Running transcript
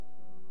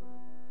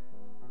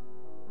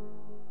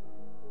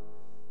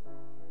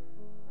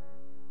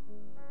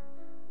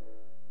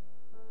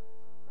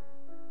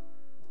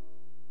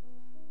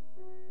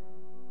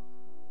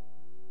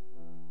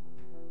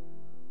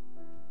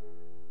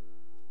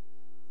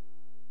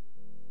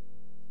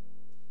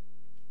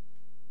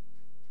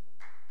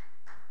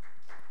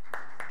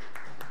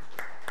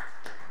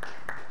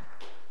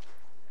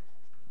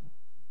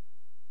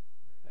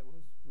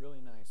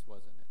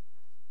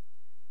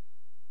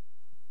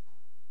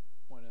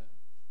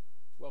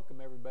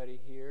everybody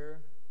here.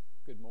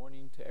 Good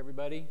morning to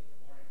everybody.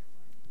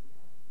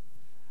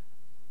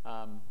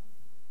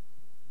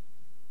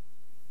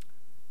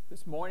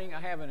 This morning I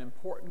have an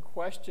important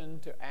question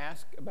to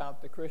ask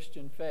about the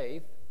Christian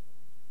faith.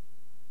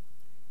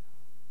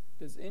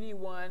 Does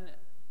anyone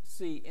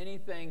see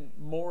anything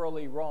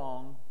morally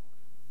wrong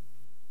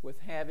with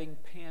having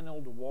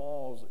paneled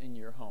walls in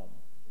your home?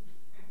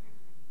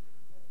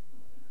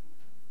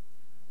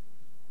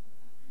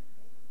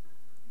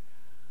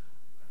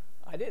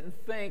 I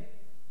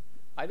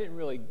didn't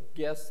really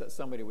guess that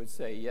somebody would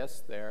say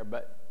yes there,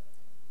 but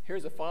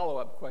here's a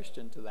follow-up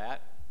question to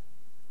that.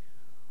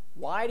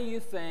 Why do you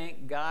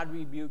think God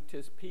rebuked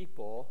his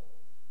people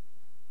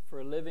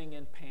for living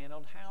in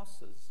paneled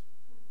houses?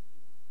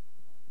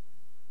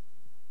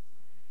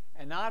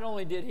 And not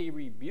only did he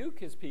rebuke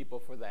his people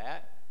for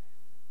that,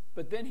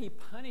 but then he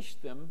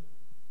punished them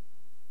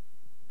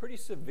pretty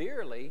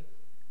severely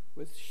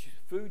with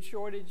food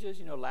shortages,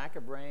 lack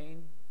of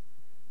rain,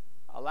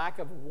 a lack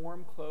of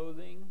warm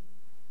clothing,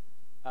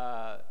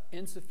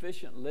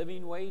 insufficient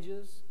living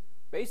wages,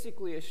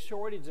 basically a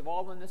shortage of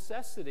all the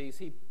necessities.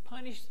 He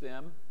punished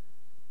them,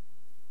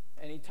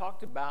 and he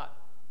talked about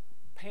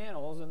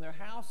panels in their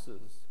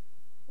houses,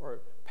 or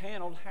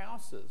paneled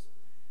houses.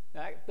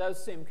 Now, that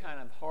does seem kind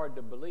of hard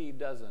to believe,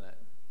 doesn't it?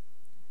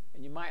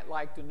 And you might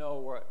like to know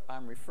what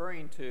I'm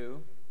referring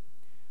to,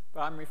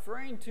 but I'm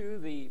referring to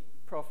the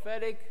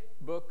prophetic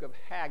book of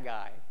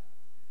Haggai.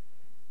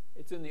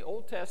 It's in the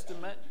Old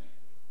Testament.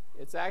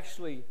 It's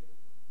actually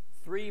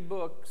 3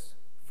 books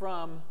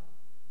from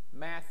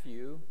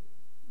Matthew,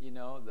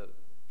 the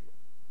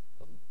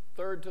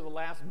third to the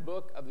last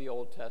book of the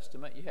Old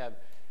Testament. You have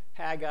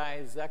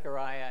Haggai,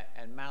 Zechariah,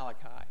 and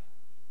Malachi.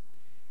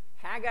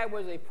 Haggai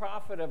was a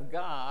prophet of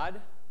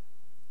God,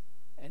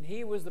 and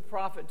he was the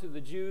prophet to the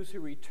Jews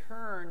who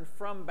returned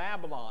from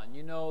Babylon.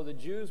 The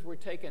Jews were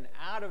taken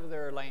out of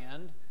their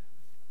land,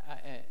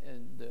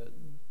 and the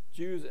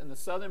Jews in the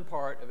southern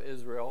part of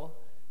Israel,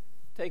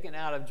 taken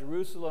out of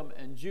Jerusalem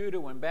and Judah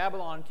when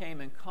Babylon came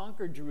and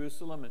conquered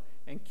Jerusalem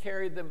and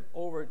carried them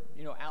over,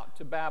 out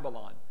to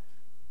Babylon,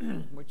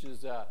 which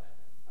is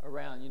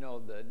around,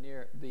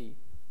 near the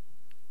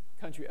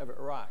country of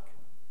Iraq.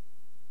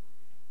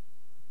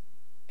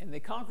 And they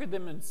conquered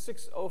them in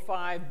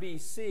 605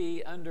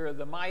 BC under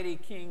the mighty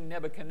king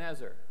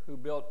Nebuchadnezzar, who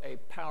built a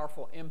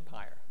powerful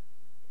empire.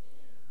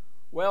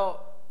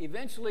 Well,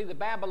 eventually the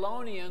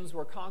Babylonians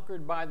were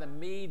conquered by the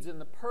Medes and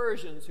the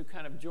Persians, who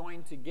kind of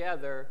joined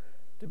together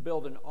to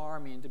build an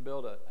army and to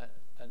build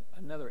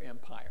another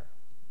empire.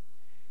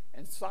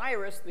 And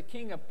Cyrus, the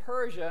king of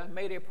Persia,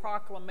 made a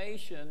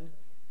proclamation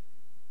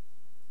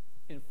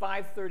in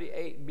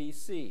 538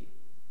 BC.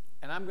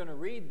 And I'm going to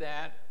read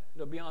that.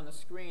 It'll be on the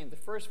screen. The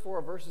first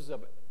 4 verses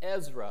of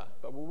Ezra,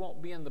 but we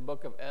won't be in the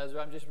book of Ezra.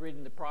 I'm just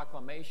reading the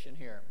proclamation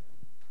here.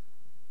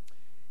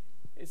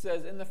 It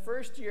says, "In the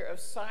first year of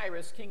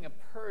Cyrus, king of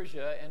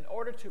Persia, in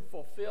order to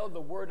fulfill the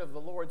word of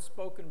the Lord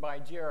spoken by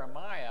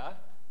Jeremiah,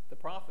 the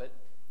prophet,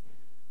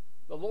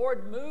 the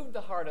Lord moved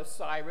the heart of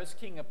Cyrus,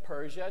 king of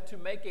Persia, to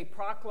make a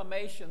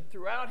proclamation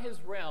throughout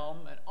his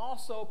realm and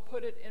also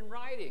put it in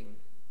writing.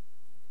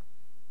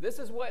 This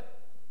is what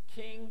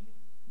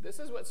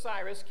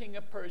Cyrus, king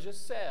of Persia,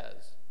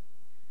 says.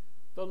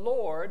 The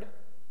Lord,"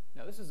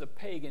 now this is a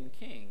pagan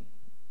king,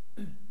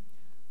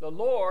 "the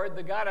Lord,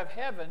 the God of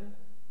heaven,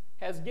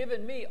 has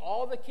given me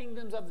all the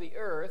kingdoms of the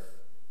earth,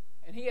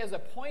 and he has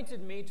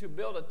appointed me to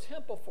build a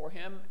temple for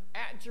him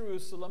at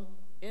Jerusalem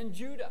in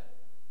Judah."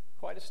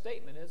 Quite a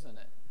statement, isn't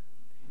it?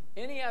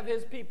 "Any of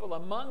his people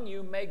among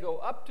you may go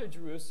up to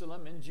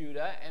Jerusalem in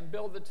Judah and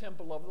build the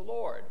temple of the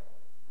Lord,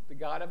 the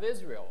God of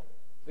Israel,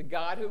 the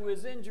God who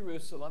is in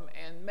Jerusalem,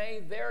 and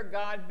may their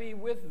God be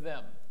with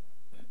them.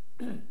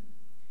 And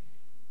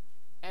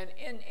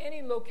in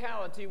any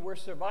locality where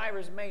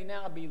survivors may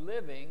now be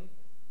living,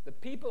 the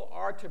people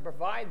are to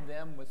provide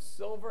them with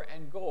silver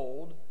and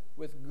gold,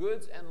 with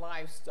goods and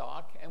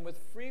livestock, and with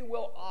free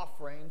will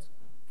offerings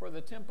for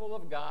the temple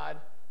of God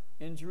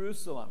in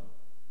Jerusalem."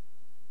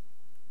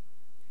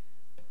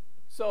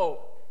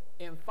 So,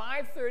 in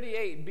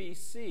 538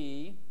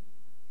 BC,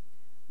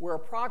 we're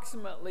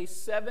approximately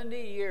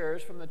 70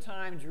 years from the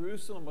time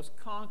Jerusalem was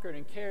conquered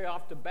and carried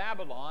off to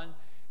Babylon,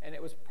 and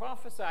it was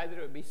prophesied that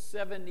it would be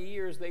 70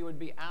 years they would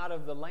be out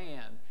of the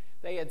land.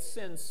 They had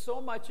sinned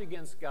so much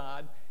against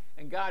God,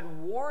 and God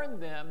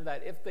warned them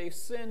that if they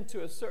sinned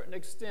to a certain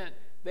extent,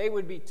 they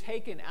would be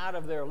taken out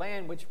of their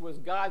land, which was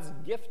God's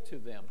gift to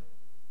them.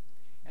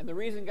 And the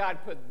reason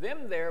God put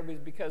them there was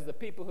because the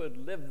people who had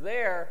lived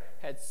there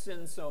had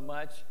sinned so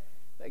much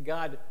that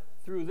God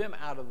threw them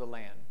out of the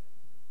land.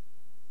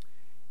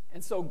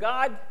 And so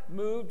God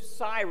moved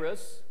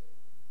Cyrus,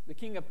 the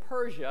king of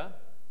Persia,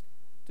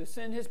 to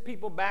send his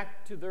people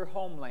back to their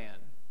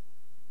homeland.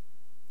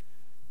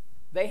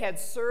 They had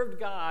served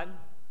God,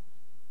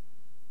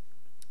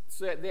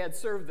 so they had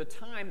served the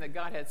time that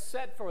God had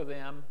set for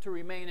them to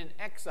remain in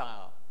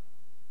exile.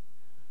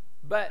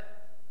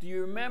 But do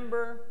you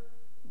remember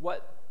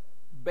what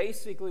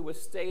basically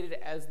was stated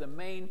as the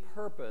main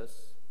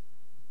purpose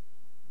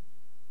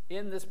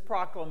in this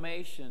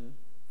proclamation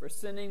for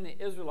sending the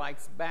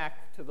Israelites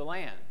back to the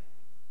land.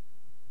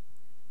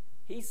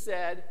 He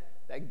said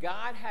that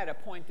God had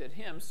appointed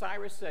him,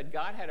 Cyrus said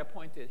God had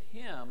appointed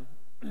him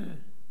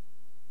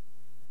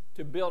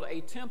to build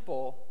a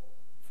temple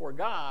for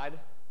God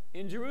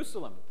in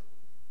Jerusalem.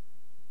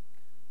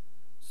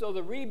 So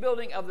the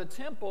rebuilding of the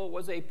temple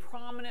was a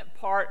prominent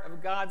part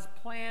of God's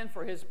plan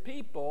for his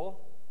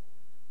people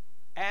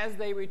as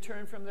they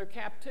returned from their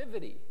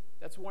captivity.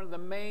 That's one of the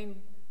main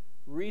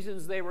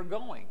reasons they were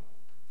going.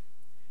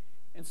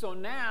 And so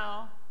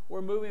now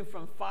we're moving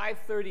from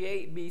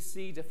 538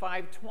 BC to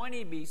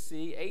 520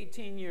 BC,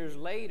 18 years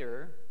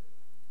later,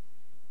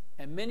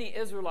 and many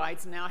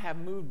Israelites now have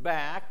moved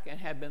back and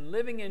have been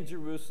living in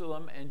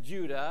Jerusalem and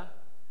Judah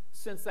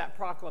since that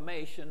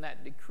proclamation,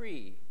 that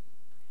decree.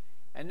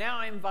 And now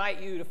I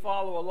invite you to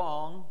follow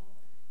along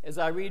as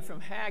I read from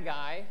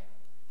Haggai,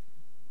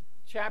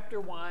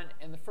 chapter 1,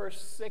 and the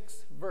first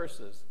 6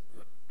 verses.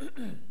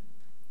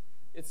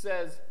 It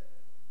says,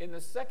 in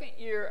the second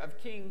year of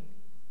King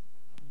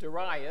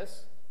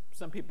Darius,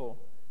 some people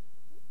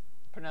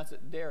pronounce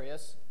it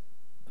Darius,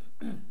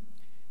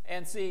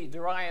 and see,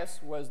 Darius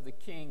was the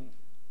king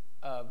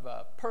of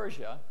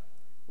Persia,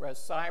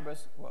 whereas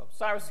Cyrus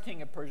is the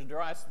king of Persia,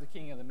 Darius is the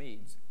king of the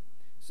Medes.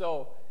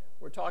 So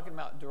we're talking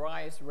about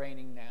Darius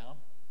reigning now.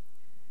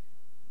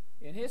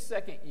 In his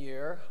second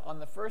year, on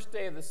the first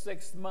day of the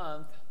 6th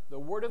month, the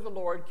word of the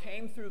Lord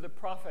came through the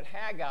prophet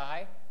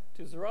Haggai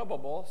to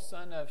Zerubbabel,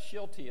 son of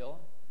Shealtiel,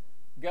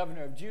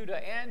 governor of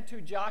Judah, and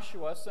to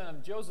Joshua, son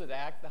of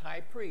Jozadak, the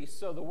high priest.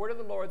 So the word of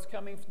the Lord's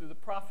coming through the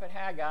prophet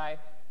Haggai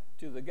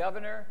to the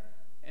governor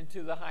and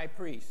to the high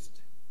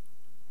priest.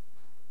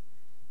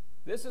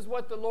 This is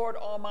what the Lord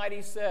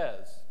Almighty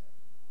says.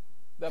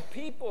 The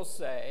people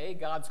say,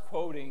 God's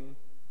quoting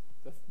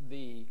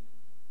the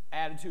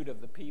attitude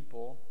of the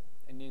people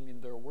and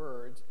in their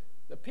words,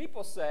 the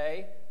people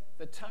say,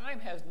 the time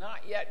has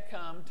not yet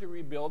come to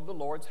rebuild the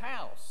Lord's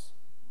house.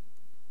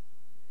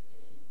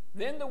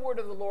 Then the word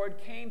of the Lord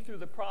came through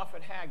the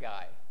prophet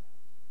Haggai.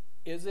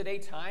 Is it a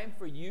time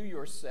for you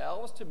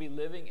yourselves to be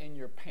living in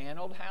your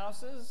paneled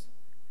houses,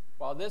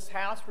 while this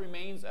house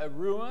remains a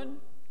ruin?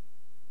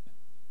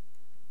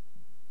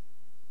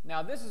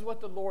 Now this is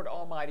what the Lord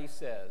Almighty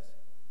says.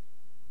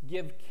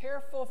 Give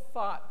careful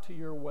thought to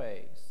your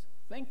ways.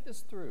 Think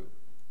this through.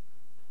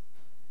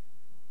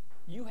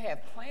 You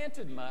have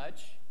planted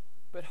much,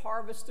 but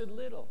harvested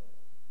little.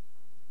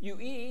 You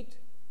eat,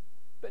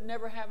 but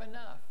never have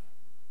enough.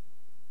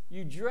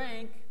 You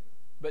drink,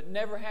 but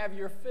never have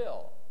your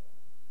fill.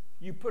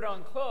 You put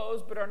on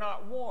clothes, but are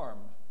not warm.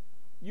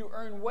 You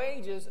earn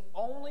wages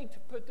only to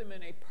put them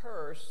in a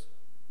purse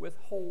with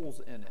holes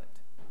in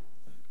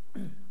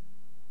it.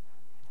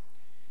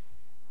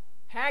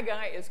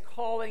 Haggai is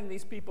calling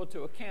these people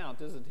to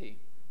account, isn't he?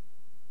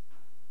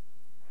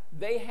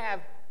 They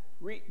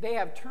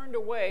have turned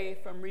away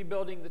from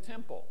rebuilding the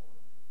temple.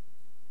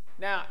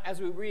 Now,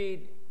 as we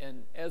read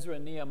in Ezra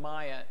and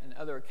Nehemiah and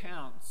other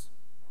accounts,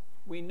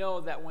 we know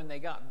that when they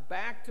got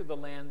back to the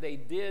land, they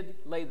did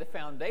lay the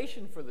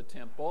foundation for the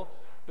temple,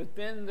 but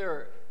then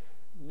their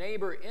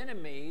neighbor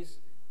enemies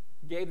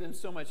gave them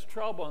so much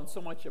trouble and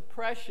so much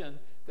oppression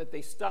that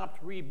they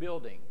stopped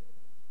rebuilding.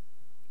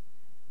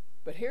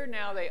 But here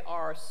now they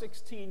are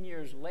 16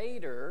 years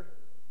later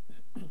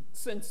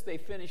since they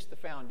finished the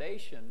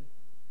foundation,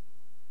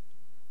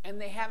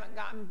 and they haven't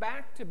gotten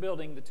back to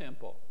building the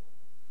temple.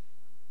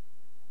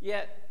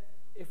 Yet,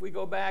 if we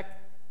go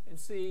back and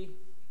see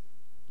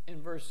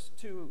in verse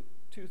 2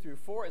 through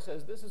 4, it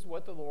says, this is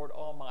what the Lord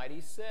Almighty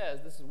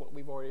says. This is what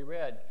we've already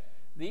read.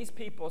 These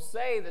people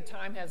say the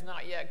time has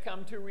not yet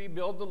come to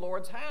rebuild the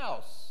Lord's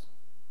house.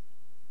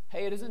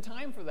 Hey, it isn't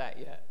time for that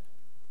yet.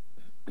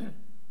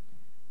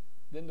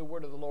 Then the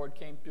word of the Lord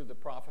came through the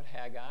prophet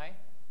Haggai.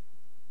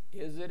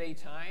 Is it a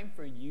time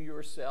for you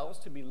yourselves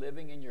to be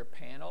living in your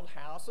paneled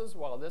houses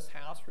while this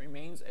house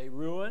remains a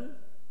ruin?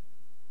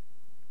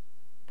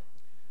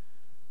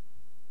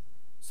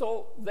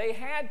 So they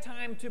had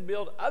time to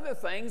build other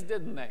things,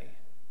 didn't they?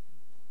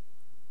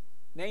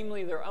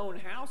 Namely their own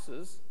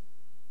houses.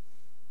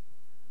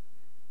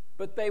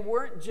 But they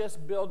weren't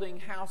just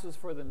building houses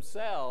for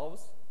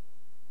themselves.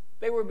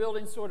 They were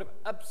building sort of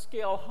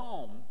upscale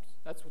homes.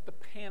 That's what the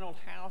paneled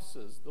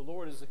houses. The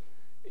Lord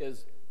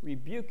is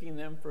rebuking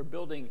them for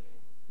building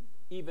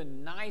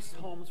even nice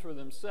homes for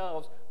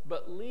themselves,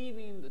 but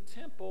leaving the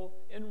temple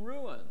in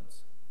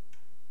ruins.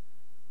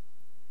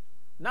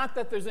 Not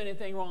that there's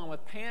anything wrong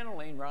with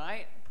paneling,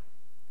 right?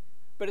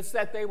 But it's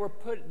that they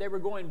were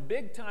going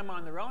big time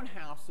on their own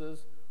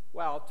houses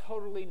while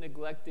totally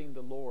neglecting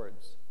the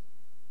Lord's.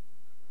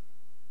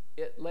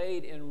 It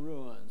laid in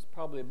ruins,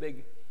 probably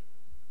big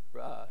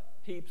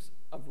heaps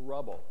of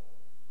rubble.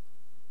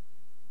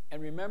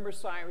 And remember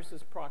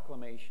Cyrus's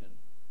proclamation.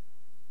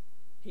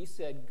 He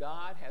said,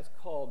 God has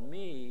called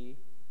me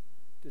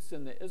to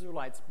send the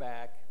Israelites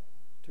back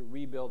to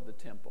rebuild the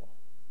temple.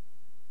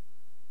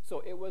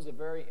 So it was a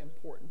very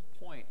important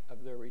point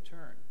of their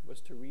return, was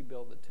to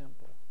rebuild the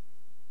temple.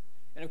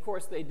 And of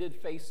course, they did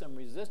face some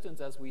resistance,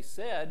 as we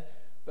said,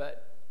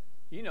 but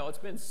You know, it's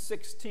been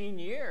 16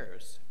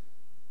 years.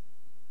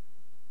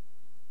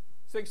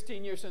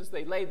 16 years since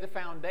they laid the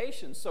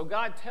foundation. So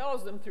God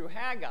tells them through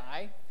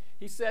Haggai,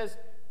 he says,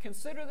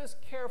 consider this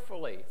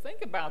carefully. Think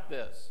about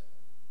this.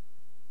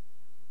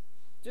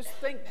 Just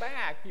think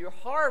back. Your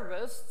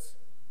harvests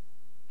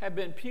have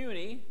been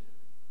puny.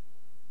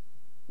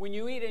 When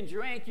you eat and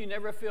drink, you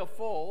never feel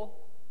full.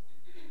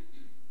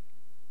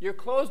 Your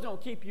clothes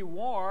don't keep you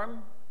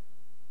warm.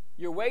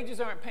 Your wages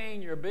aren't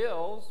paying your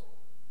bills.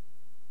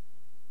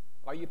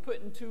 Are you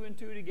putting 2 and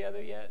 2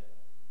 together yet?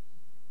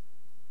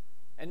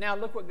 And now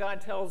look what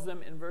God tells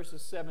them in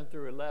verses 7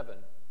 through 11.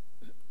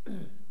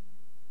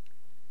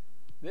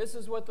 This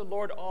is what the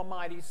Lord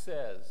Almighty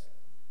says.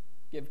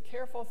 Give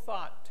careful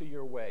thought to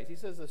your ways. He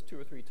says this 2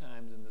 or 3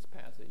 times in this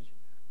passage,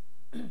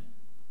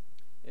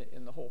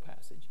 in the whole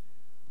passage.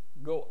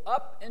 Go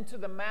up into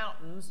the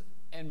mountains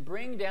and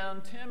bring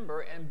down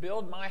timber and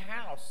build my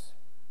house,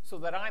 so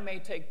that I may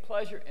take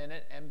pleasure in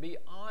it and be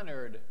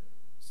honored,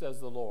 says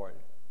the Lord.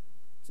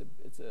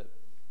 It's an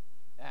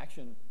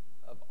action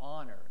of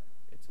honor.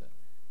 It's an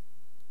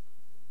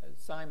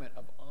assignment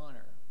of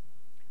honor.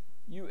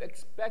 You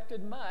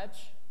expected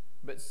much,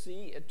 but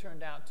see, it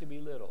turned out to be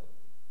little.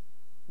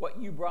 What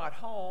you brought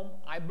home,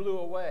 I blew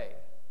away.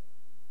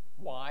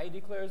 Why,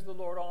 declares the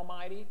Lord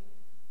Almighty?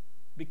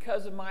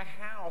 Because of my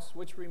house,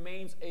 which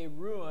remains a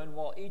ruin,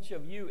 while each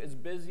of you is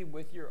busy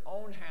with your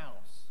own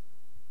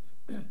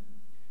house.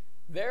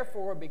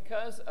 Therefore,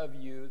 because of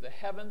you, the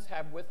heavens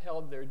have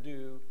withheld their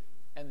dew,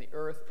 and the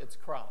earth its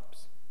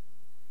crops.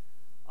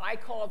 I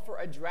called for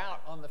a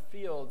drought on the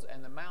fields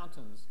and the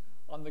mountains,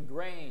 on the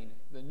grain,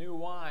 the new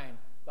wine,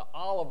 the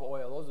olive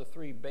oil. Those are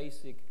 3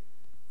 basic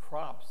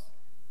crops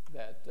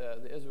that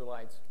the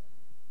Israelites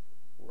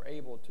were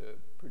able to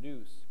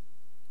produce.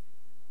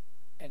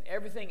 And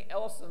everything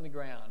else in the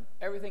ground,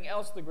 everything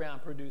else the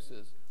ground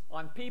produces,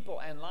 on people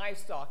and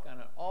livestock, and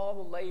on all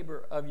the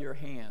labor of your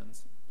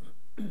hands.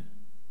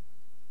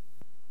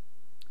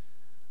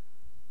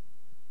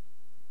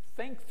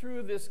 Think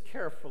through this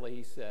carefully,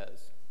 he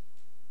says.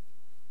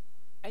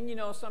 And you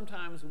know,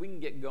 sometimes we can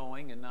get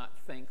going and not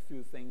think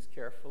through things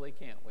carefully,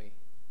 can't we?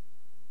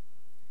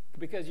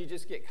 Because you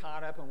just get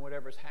caught up in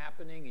whatever's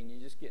happening, and you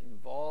just get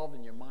involved,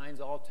 and your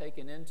mind's all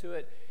taken into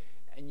it,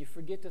 and you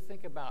forget to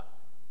think about,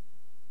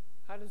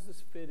 how does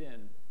this fit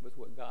in with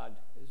what God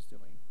is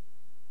doing?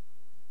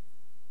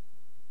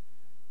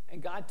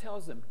 And God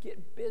tells them,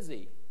 get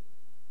busy.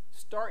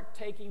 Start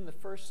taking the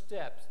first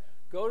steps.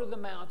 Go to the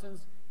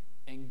mountains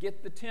and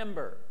get the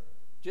timber.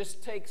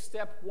 Just take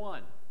step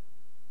 1.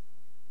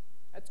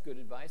 That's good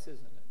advice,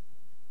 isn't it?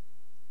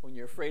 When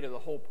you're afraid of the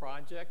whole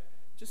project,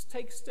 just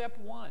take step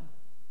 1.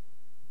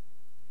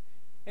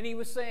 And he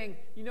was saying,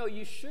 you know,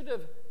 you should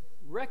have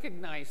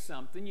recognized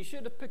something. You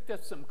should have picked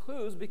up some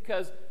clues,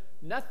 because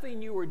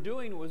nothing you were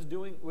doing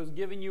was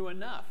giving you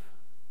enough.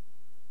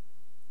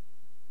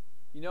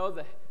 You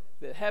know,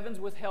 the heavens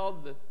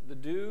withheld the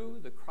dew,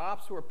 the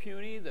crops were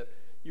puny,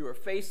 you were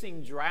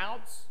facing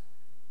droughts.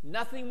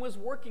 Nothing was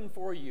working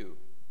for you.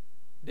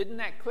 Didn't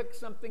that click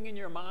something in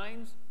your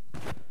minds?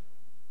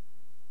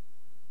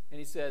 And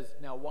he says,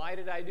 now why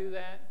did I do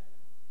that?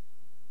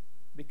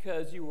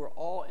 Because you were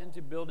all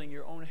into building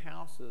your own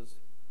houses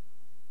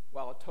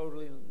while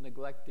totally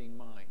neglecting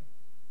mine.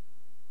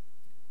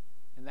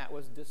 And that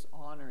was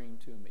dishonoring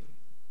to me.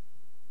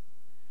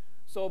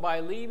 So by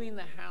leaving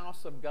the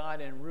house of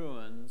God in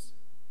ruins,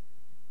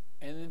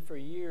 and then for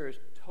years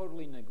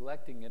totally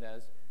neglecting it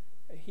as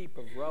a heap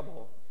of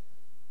rubble,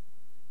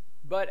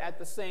 but at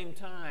the same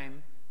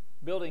time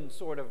building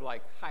sort of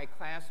like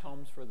high-class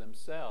homes for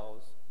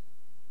themselves,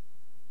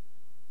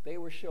 they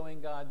were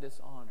showing God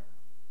dishonor.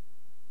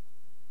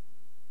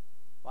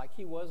 Like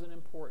he wasn't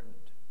important.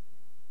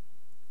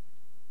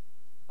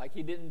 Like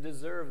he didn't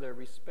deserve their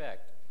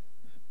respect.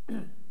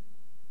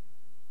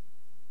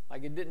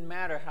 Like it didn't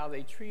matter how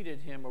they treated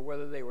him or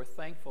whether they were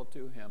thankful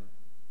to him.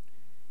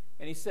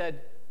 And he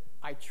said,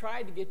 I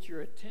tried to get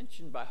your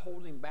attention by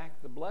holding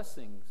back the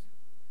blessings,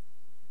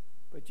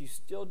 but you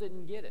still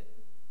didn't get it.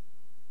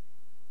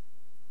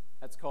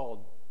 That's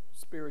called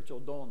spiritual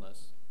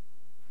dullness.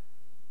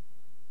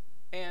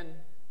 And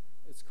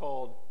it's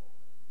called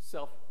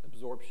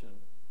self-absorption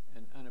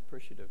and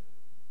unappreciative.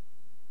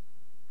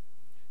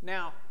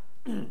 Now,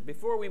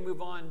 before we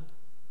move on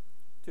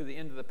to the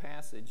end of the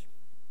passage,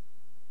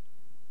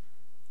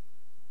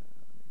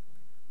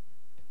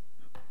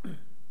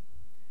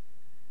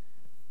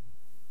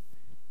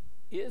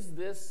 is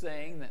this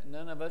saying that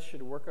none of us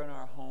should work on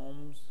our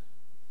homes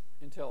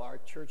until our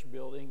church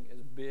building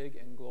is big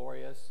and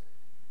glorious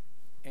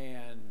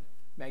and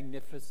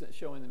magnificent,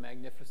 showing the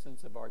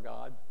magnificence of our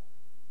God?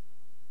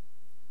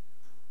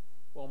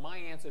 Well, my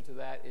answer to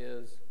that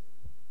is,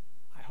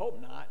 I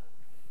hope not.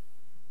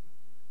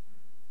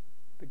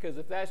 Because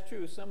if that's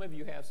true, some of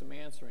you have some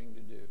answering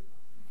to do.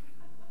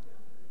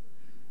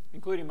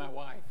 Including my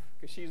wife,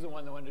 because she's the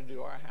one that wanted to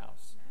do our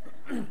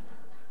house.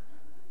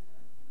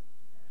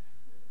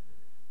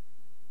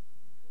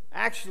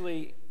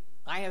 Actually,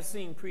 I have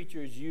seen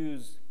preachers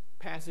use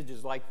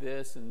passages like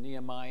this in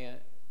Nehemiah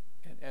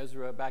and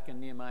Ezra, back in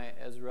Nehemiah,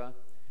 Ezra,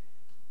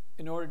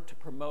 in order to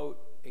promote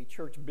a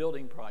church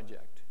building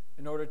project,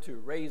 in order to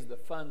raise the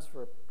funds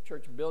for a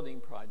church building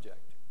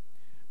project.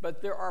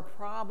 But there are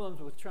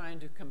problems with trying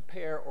to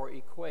compare or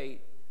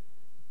equate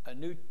a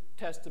New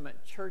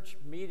Testament church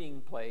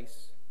meeting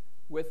place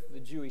with the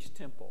Jewish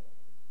temple.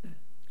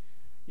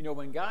 You know,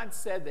 when God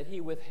said that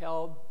he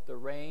withheld the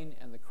rain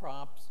and the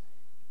crops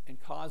and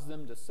caused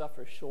them to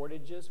suffer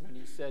shortages, when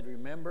he said,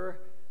 remember,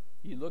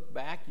 you look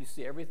back, you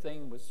see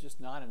everything was just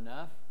not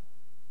enough,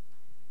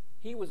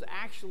 he was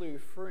actually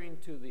referring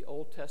to the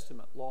Old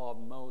Testament law of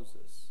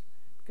Moses.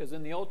 Because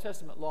in the Old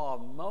Testament law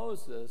of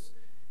Moses,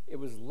 it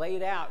was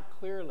laid out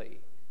clearly.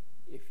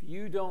 If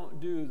you don't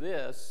do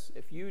this,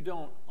 if you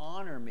don't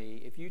honor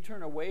me, if you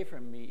turn away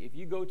from me, if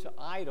you go to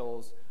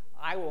idols,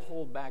 I will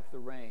hold back the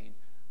rain.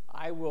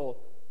 I will,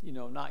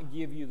 not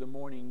give you the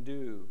morning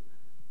dew.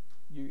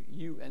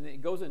 And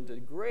it goes into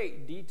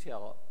great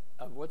detail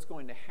of what's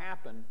going to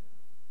happen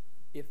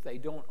if they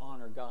don't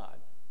honor God.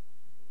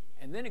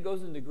 And then it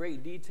goes into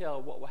great detail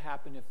of what will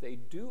happen if they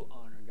do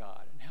honor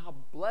God, and how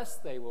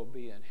blessed they will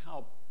be, and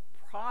how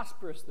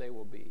prosperous they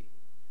will be.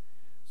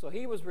 So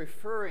he was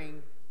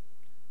referring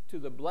to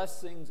the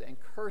blessings and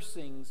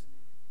cursings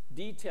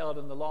detailed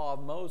in the law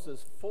of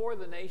Moses for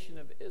the nation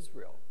of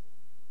Israel.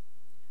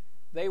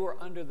 They were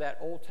under that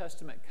Old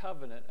Testament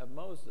covenant of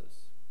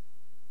Moses.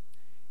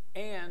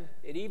 And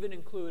it even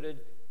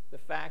included the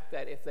fact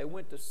that if they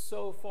went to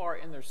so far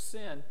in their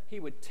sin, he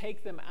would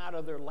take them out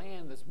of their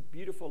land, this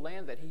beautiful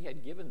land that he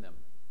had given them.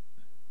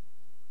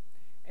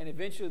 And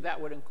eventually that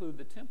would include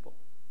the temple,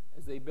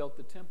 as they built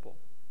the temple.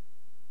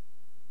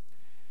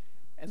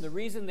 And the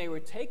reason they were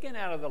taken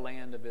out of the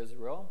land of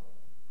Israel,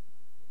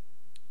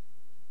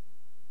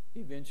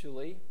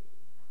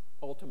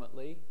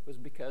 ultimately, was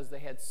because they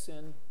had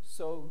sinned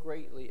so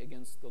greatly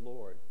against the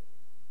Lord.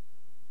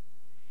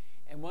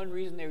 And one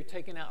reason they were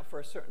taken out for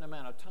a certain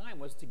amount of time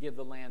was to give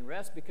the land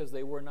rest, because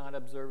they were not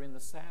observing the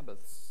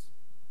Sabbaths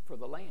for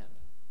the land.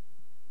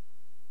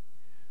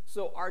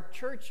 So our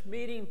church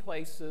meeting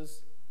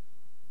places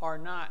are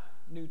not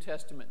New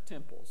Testament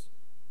temples.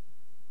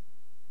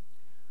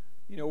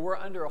 We're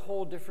under a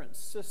whole different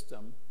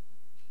system.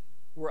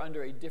 We're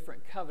under a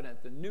different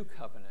covenant, the new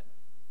covenant.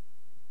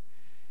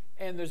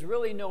 And there's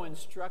really no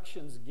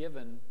instructions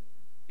given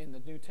in the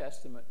New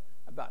Testament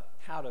about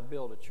how to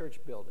build a church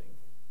building,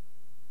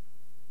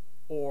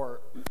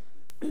 or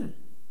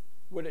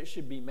what it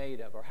should be made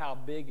of, or how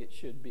big it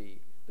should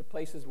be, the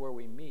places where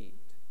we meet.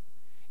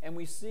 And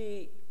we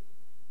see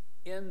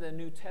in the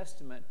New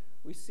Testament,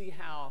 we see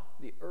how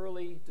the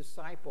early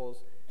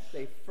disciples,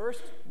 they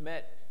first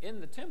met in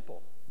the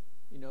temple.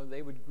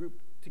 They would group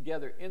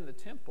together in the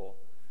temple,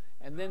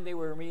 and then they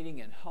were meeting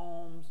in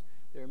homes,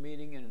 they were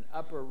meeting in an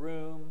upper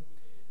room.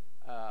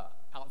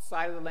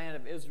 Outside of the land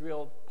of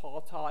Israel,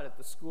 Paul taught at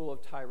the school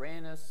of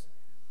Tyrannus.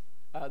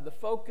 The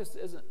focus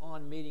isn't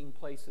on meeting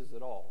places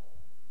at all.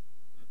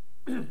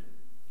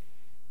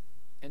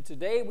 And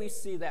today we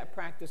see that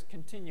practice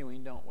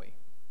continuing, don't we?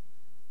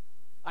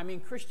 I mean,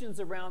 Christians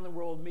around the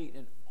world meet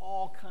in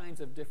all kinds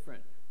of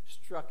different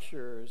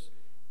structures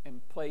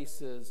and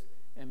places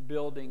and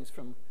buildings,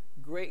 from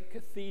great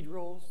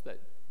cathedrals that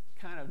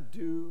kind of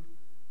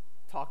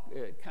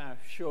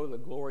show the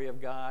glory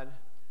of God,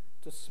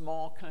 to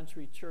small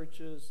country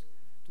churches,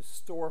 to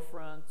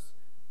storefronts,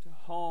 to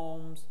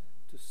homes,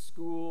 to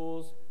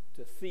schools,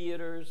 to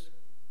theaters.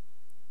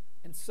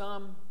 And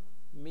some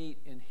meet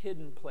in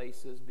hidden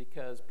places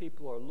because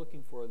people are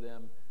looking for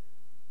them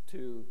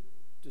to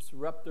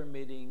disrupt their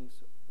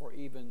meetings, or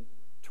even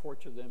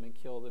torture them and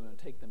kill them and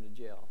take them to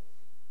jail.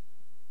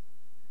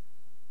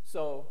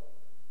 So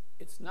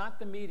it's not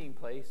the meeting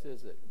place,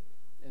 is it,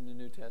 in the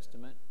New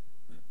Testament?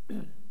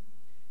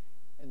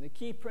 And the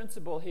key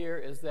principle here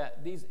is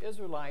that these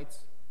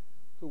Israelites,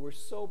 who were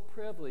so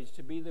privileged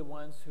to be the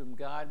ones whom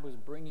God was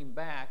bringing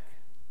back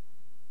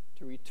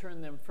to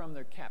return them from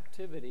their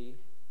captivity,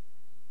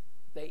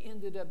 they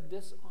ended up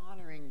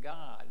dishonoring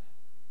God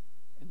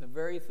in the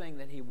very thing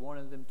that he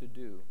wanted them to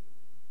do.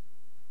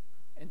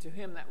 And to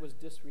him, that was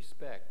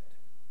disrespect.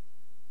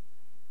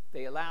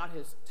 They allowed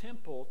his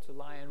temple to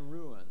lie in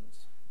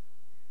ruins,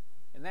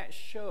 and that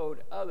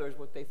showed others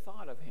what they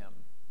thought of him,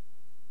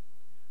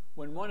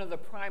 when one of the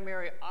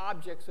primary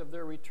objects of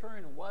their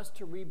return was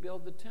to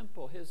rebuild the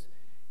temple.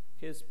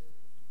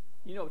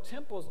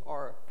 Temples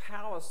are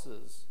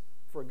palaces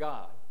for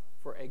God,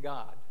 for a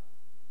God.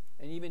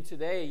 And even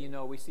today,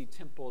 we see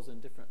temples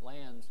in different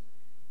lands,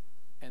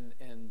 and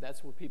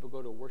that's where people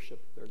go to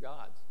worship their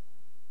gods.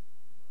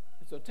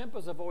 And so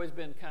temples have always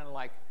been kind of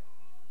like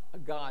a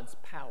god's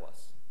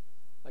palace,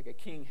 like a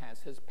king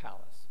has his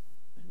palace,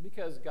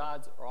 because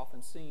gods are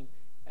often seen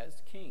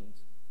as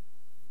kings.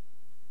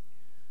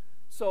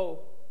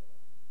 So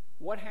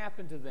what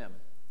happened to them?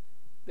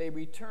 They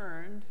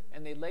returned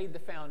and they laid the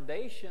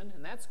foundation,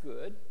 and that's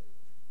good.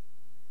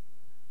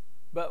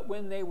 But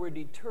when they were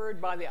deterred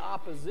by the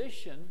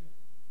opposition,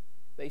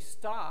 they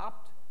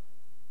stopped.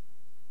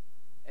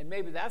 And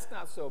maybe that's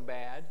not so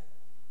bad,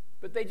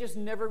 but they just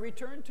never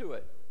returned to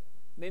it.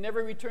 They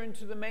never returned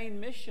to the main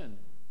mission.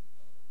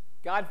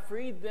 God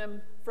freed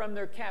them from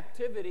their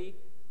captivity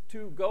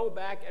to go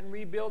back and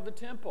rebuild the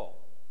temple.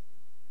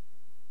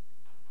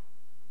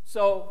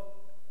 So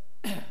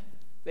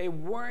they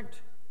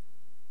weren't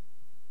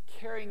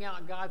carrying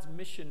out God's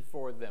mission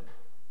for them.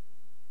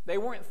 They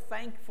weren't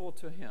thankful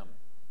to Him.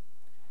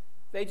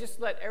 They just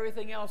let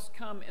everything else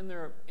come in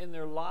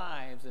their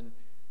lives, and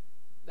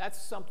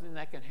that's something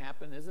that can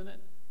happen, isn't it?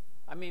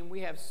 I mean, we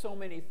have so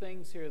many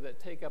things here that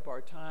take up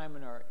our time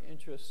and our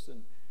interests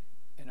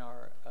and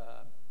our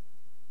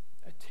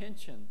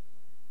attention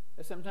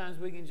that sometimes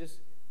we can just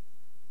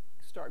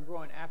start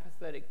growing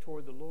apathetic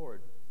toward the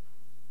Lord.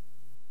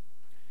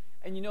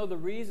 And you know, the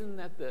reason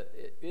that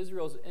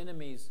Israel's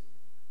enemies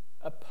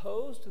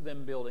opposed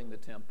them building the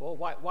temple,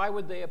 why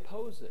would they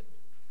oppose it?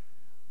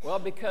 Well,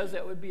 because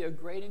that would be a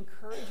great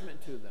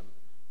encouragement to them.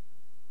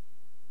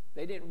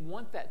 They didn't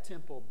want that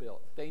temple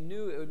built. They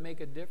knew it would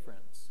make a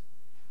difference.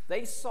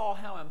 They saw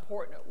how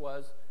important it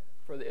was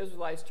for the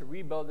Israelites to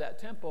rebuild that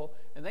temple,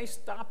 and they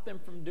stopped them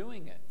from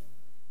doing it.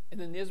 And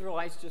then the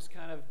Israelites just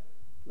kind of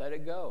let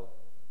it go.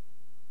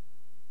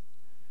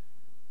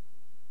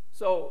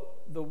 So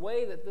the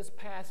way that this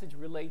passage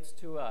relates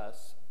to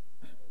us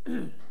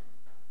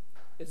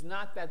is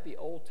not that the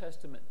Old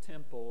Testament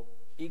temple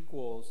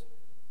equals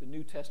the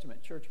New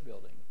Testament church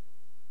building.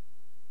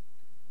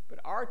 But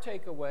our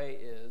takeaway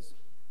is,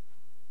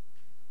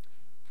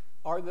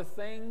 are the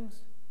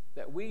things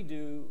that we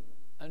do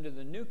under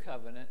the new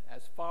covenant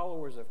as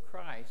followers of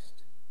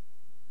Christ,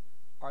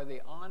 are they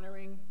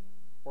honoring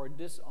or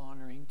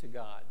dishonoring to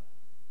God?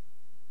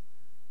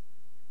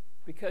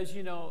 Because,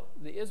 you know,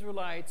 the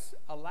Israelites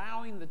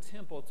allowing the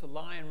temple to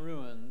lie in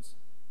ruins,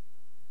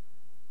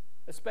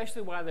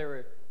 especially while they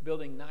were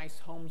building nice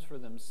homes for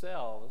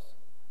themselves,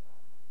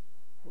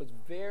 was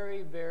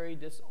very, very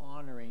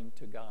dishonoring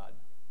to God.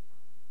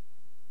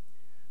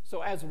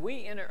 So as we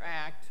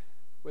interact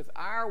with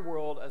our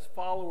world as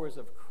followers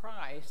of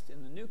Christ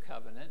in the new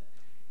covenant,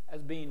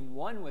 as being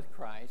one with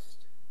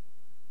Christ,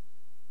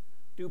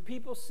 do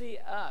people see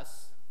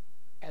us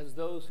as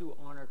those who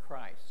honor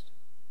Christ?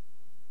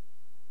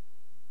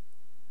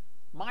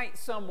 Might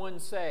someone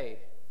say,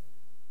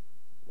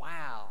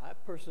 wow,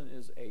 that person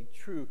is a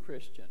true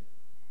Christian?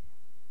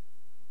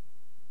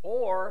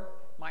 Or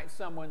might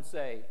someone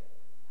say,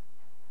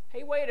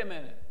 hey, wait a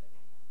minute,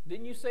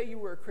 didn't you say you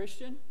were a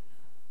Christian?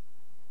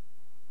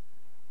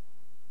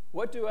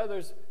 What do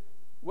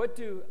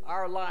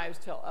our lives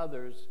tell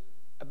others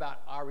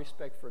about our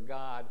respect for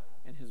God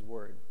and His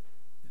Word?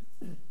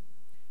 You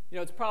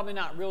know, it's probably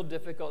not real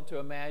difficult to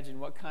imagine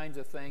what kinds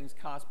of things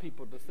cause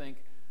people to think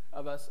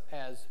of us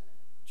as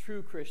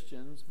true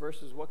Christians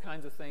versus what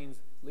kinds of things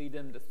lead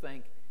them to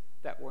think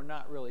that we're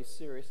not really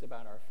serious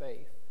about our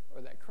faith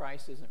or that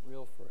Christ isn't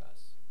real for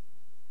us.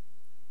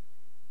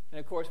 And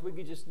of course, we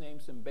could just name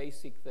some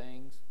basic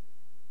things.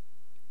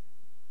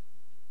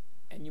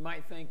 And you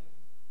might think,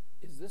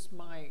 is this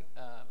my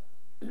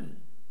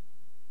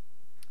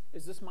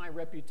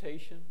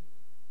reputation?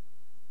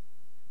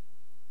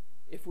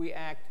 If we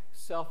act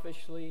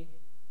selfishly,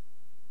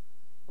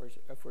 or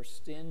if we're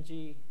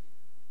stingy,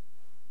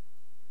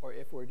 or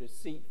if we're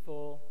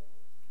deceitful,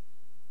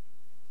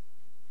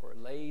 or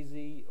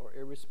lazy, or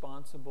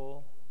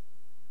irresponsible,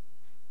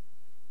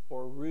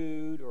 or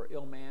rude, or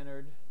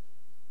ill-mannered,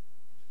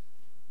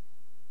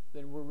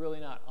 then we're really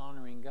not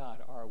honoring God,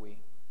 are we?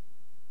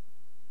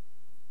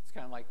 It's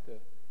kind of like the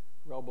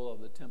rubble of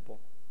the temple.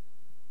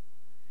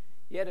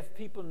 Yet if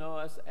people know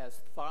us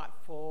as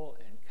thoughtful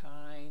and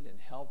kind and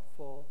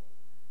helpful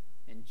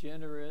and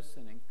generous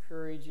and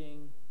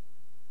encouraging,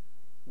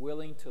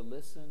 willing to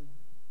listen,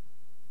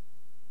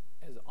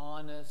 as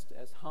honest,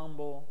 as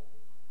humble,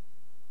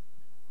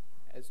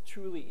 as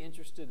truly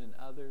interested in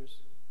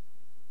others,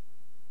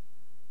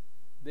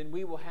 then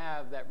we will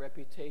have that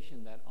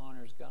reputation that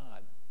honors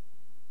God.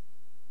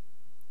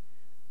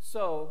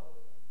 So,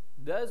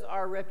 does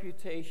our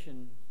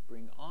reputation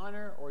bring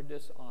honor or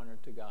dishonor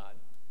to God?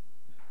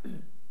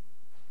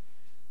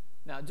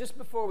 Now, just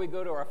before we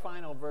go to our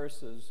final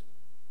verses,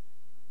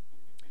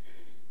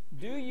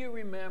 do you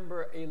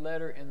remember a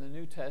letter in the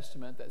New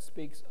Testament that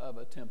speaks of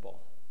a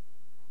temple?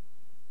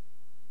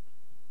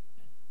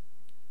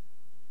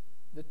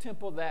 The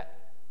temple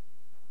that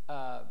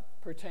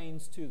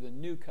pertains to the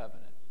new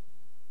covenant.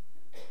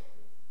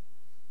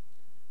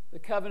 The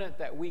covenant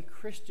that we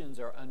Christians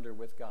are under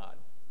with God.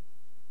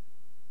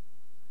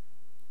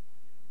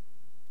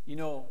 You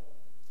know,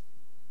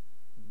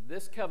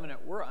 this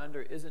covenant we're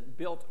under isn't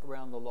built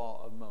around the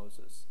law of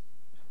Moses.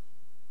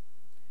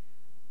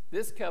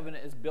 This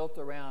covenant is built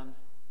around,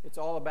 it's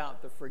all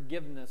about the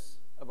forgiveness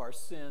of our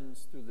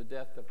sins through the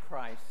death of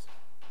Christ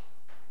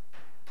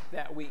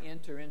that we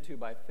enter into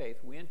by faith.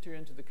 We enter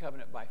into the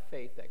covenant by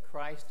faith that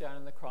Christ died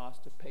on the cross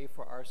to pay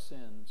for our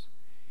sins.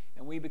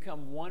 And we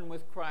become one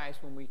with Christ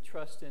when we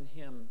trust in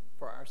Him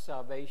for our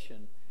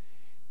salvation.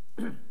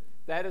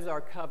 That is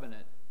our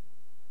covenant.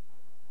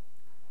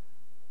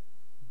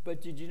 But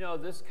did you know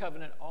this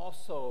covenant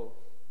also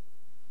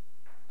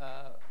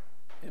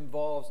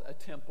involves a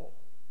temple?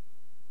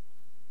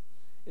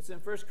 It's in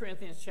 1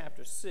 Corinthians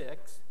chapter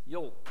 6.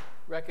 You'll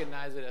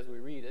recognize it as we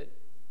read it.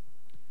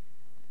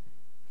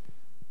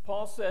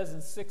 Paul says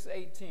in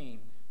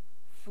 6:18,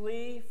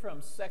 "Flee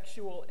from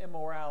sexual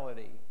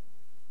immorality.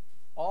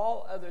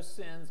 All other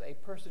sins a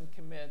person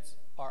commits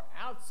are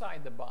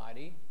outside the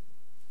body,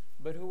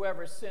 but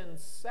whoever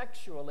sins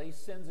sexually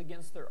sins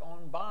against their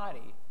own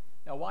body."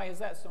 Now, why is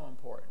that so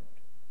important?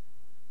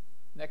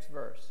 Next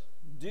verse.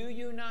 "Do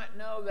you not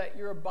know that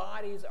your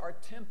bodies are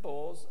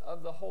temples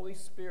of the Holy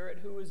Spirit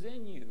who is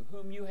in you,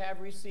 whom you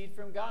have received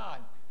from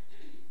God?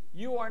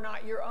 You are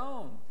not your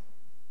own.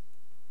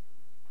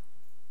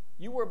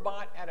 You were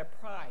bought at a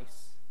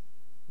price.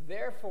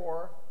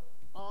 Therefore,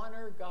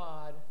 honor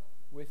God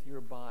with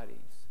your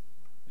bodies."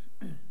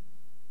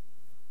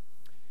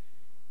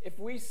 If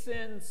we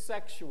sin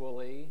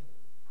sexually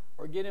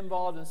or get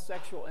involved in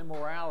sexual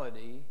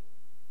immorality,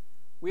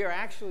 we are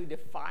actually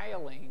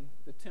defiling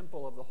the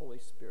temple of the Holy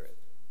Spirit.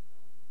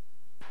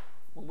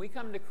 When we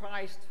come to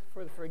Christ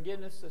for the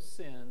forgiveness of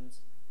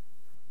sins,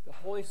 the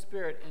Holy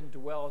Spirit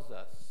indwells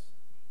us.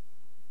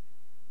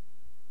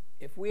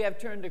 If we have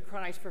turned to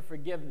Christ for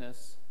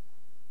forgiveness,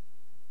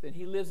 then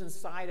He lives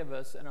inside of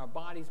us and our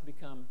bodies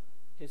become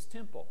His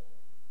temple.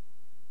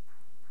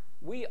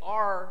 We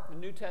are the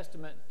New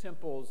Testament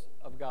temples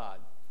of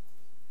God.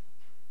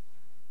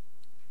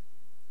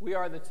 We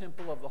are the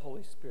temple of the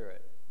Holy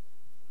Spirit.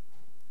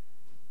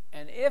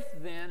 And if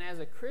then, as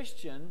a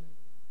Christian,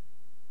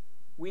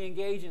 we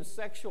engage in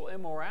sexual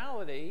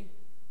immorality,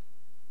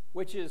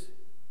 which is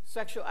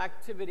sexual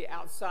activity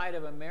outside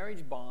of a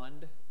marriage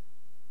bond,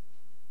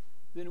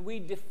 then we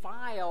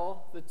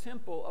defile the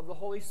temple of the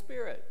Holy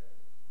Spirit.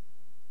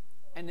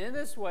 And in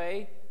this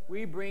way,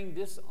 we bring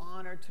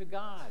dishonor to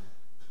God.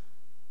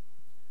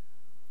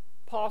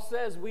 Paul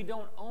says we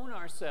don't own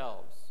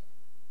ourselves.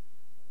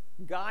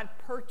 God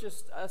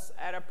purchased us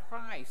at a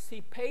price.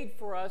 He paid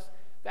for us.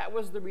 That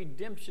was the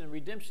redemption.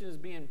 Redemption is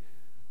being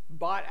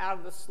bought out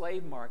of the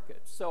slave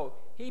market. So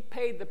He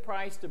paid the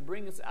price to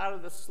bring us out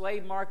of the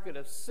slave market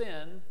of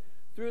sin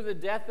through the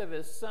death of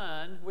His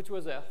Son, which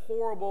was a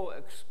horrible,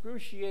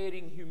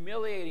 excruciating,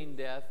 humiliating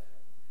death.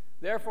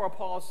 Therefore,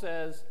 Paul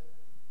says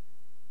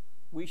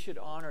we should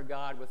honor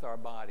God with our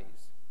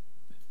bodies.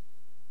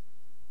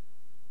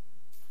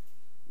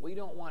 We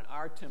don't want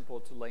our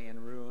temple to lay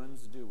in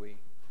ruins, do we?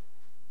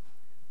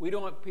 We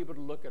don't want people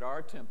to look at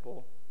our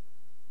temple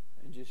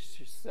and just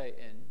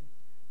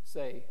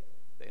say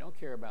they don't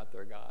care about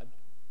their God.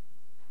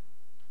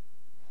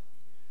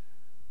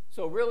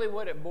 So really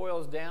what it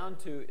boils down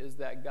to is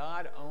that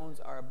God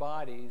owns our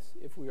bodies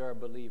if we are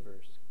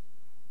believers.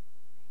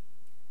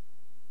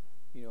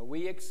 You know,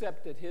 we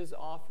accepted His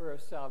offer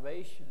of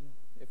salvation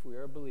if we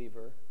are a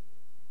believer.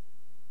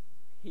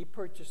 He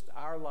purchased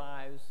our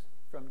lives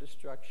from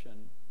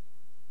destruction,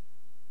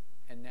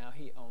 and now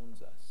He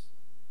owns us.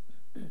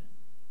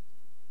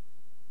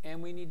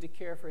 And we need to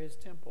care for His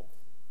temple.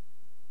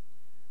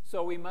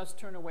 So we must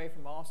turn away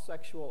from all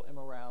sexual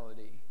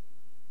immorality.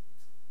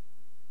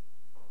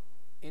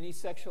 Any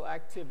sexual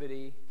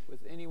activity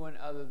with anyone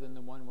other than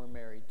the one we're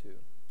married to.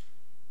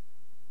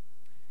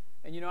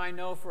 And you know, I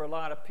know for a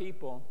lot of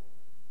people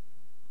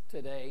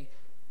today,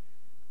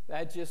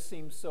 that just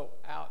seems so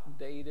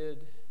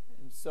outdated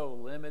and so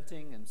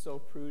limiting and so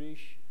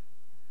prudish.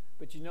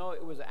 But you know,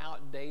 it was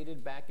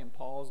outdated back in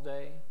Paul's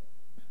day.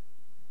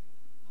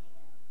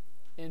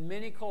 In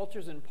many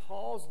cultures in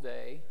Paul's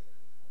day,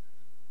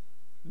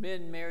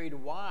 men married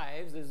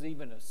wives. There's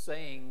even a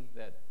saying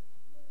that,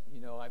 you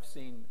know, I've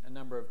seen a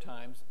number of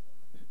times,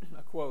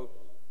 a quote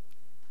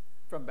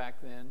from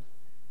back then.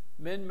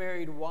 Men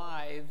married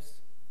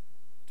wives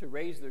to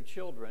raise their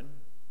children,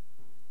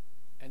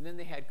 and then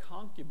they had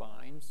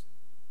concubines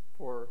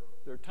for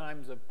their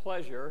times of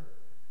pleasure,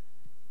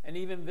 and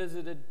even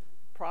visited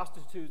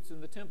prostitutes in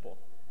the temple.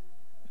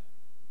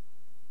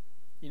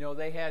 You know,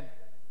 they had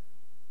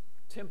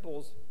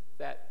temples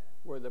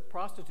where the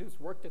prostitutes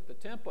worked at the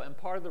temple, and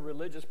part of the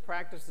religious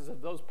practices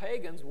of those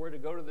pagans were to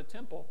go to the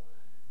temple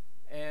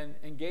and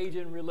engage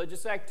in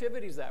religious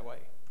activities that way.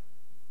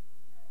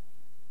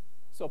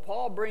 So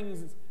Paul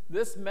brings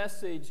this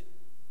message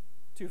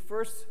to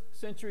first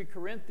century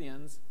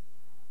Corinthians.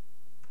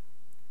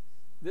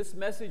 This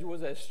message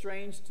was as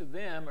strange to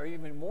them, or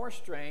even more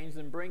strange,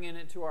 than bringing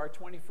it to our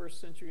 21st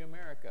century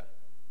America.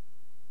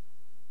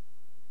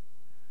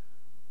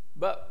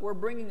 But we're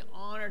bringing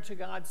honor to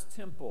God's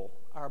temple,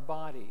 our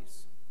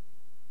bodies,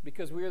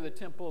 because we are the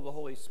temple of the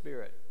Holy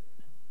Spirit.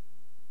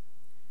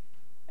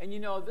 And you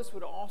know, this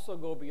would also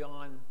go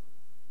beyond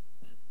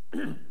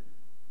who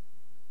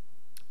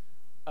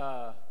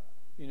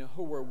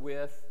we're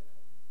with.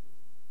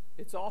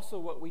 It's also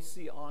what we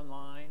see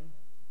online,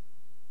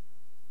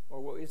 or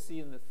what we see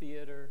in the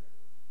theater,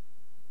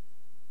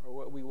 or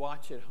what we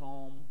watch at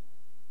home,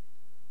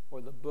 or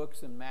the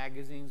books and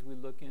magazines we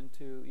look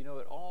into. You know,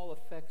 it all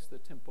affects the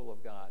temple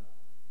of God.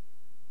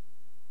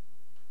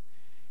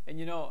 And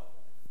you know,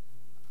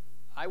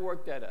 I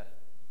worked at a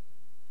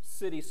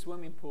city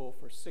swimming pool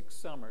for 6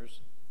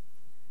 summers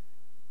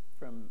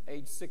from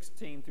age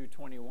 16 through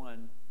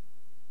 21.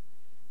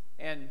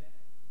 And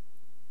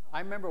I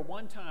remember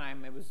one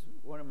time, it was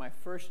one of my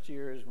first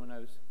years when I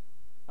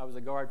was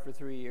a guard for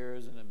 3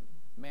 years and a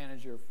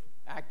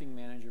acting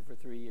manager for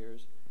 3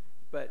 years.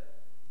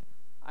 But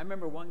I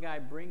remember one guy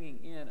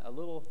bringing in a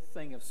little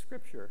thing of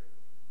scripture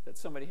that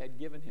somebody had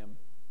given him.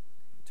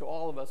 To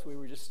all of us, we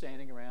were just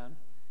standing around.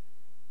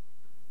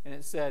 And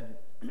it said,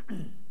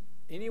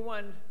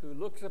 anyone who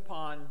looks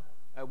upon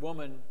a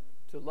woman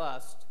to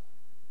lust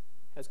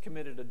has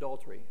committed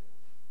adultery.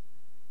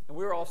 And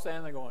we were all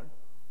standing there going,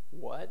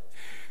 what?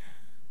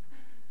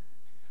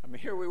 I mean,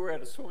 here we were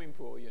at a swimming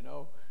pool, you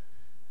know.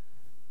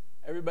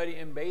 Everybody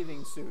in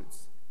bathing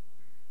suits.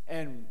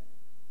 And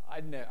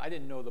I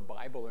didn't know the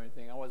Bible or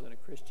anything. I wasn't a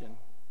Christian.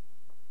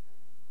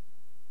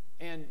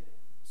 And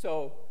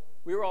so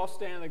we were all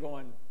standing there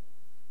going,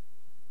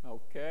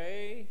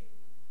 okay,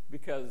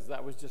 because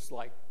that was just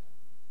like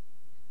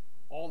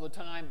all the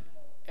time,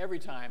 every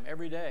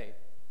day.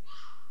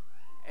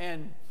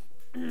 And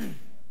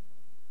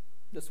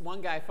this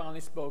one guy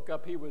finally spoke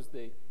up. He was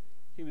the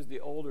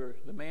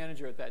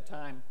manager at that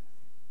time.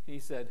 He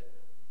said,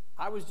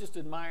 I was just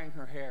admiring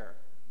her hair.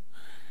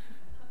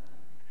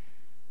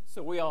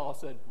 So we all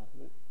said,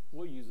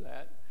 we'll use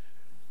that.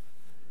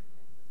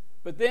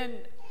 But then,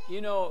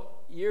 you know,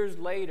 years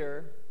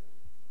later,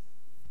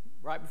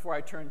 right before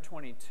I turned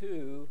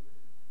 22,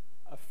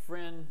 a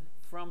friend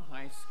from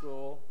high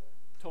school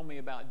told me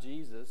about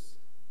Jesus,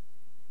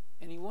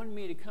 and he wanted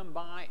me to come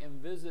by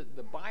and visit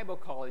the Bible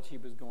college he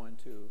was going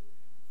to.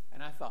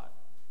 And I thought,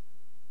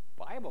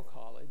 Bible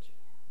college?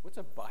 What's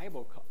a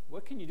Bible college?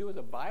 What can you do with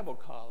a Bible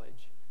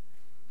college?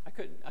 I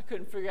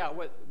couldn't figure out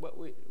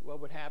what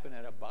would happen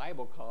at a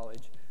Bible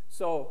college.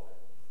 So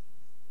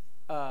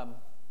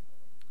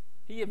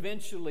he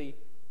eventually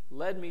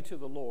led me to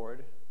the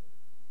Lord,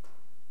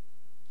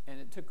 and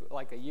it took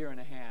like a year and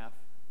a half.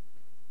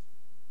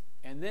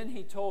 And then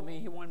he told me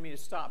he wanted me to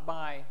stop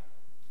by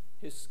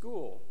his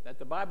school at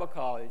the Bible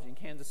college in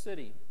Kansas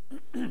City.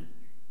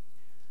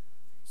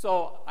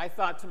 So I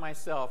thought to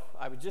myself,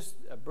 I was just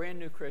a brand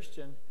new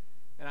Christian,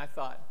 and I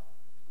thought,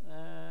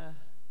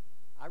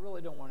 I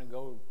really don't want to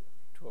go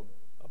to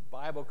a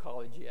Bible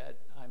college yet.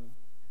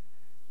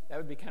 That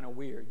would be kind of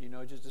weird, you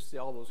know, just to see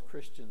all those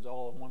Christians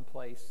all in one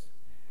place.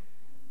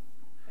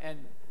 And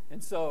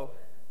so,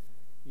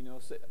 you know,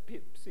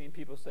 seeing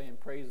people saying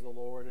praise the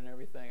Lord and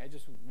everything, I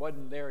just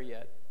wasn't there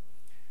yet.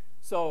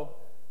 So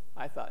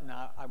I thought,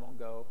 nah, I won't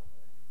go.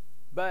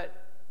 But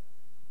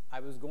I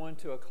was going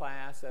to a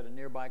class at a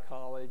nearby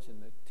college,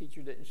 and the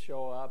teacher didn't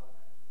show up.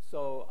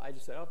 So I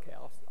just said, okay,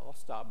 I'll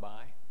stop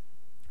by.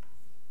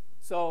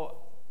 So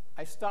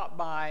I stopped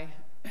by,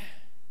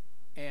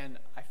 and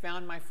I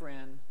found my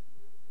friend,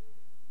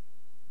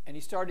 and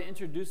he started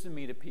introducing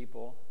me to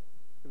people.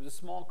 It was a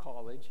small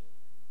college,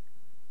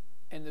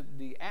 and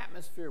the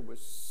atmosphere was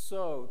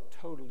so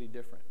totally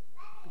different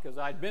because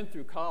I'd been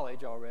through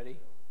college already,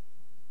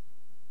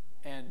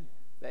 and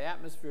the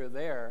atmosphere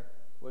there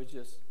was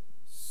just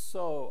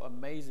so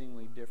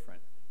amazingly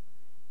different,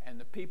 and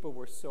the people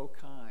were so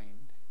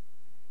kind,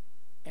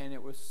 and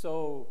it was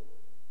so,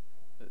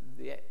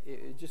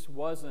 it just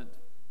wasn't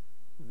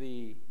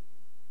the,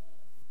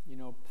 you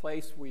know,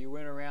 place where you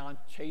went around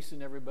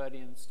chasing everybody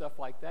and stuff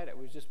like that. It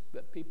was just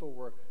that people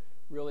were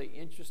really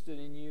interested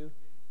in you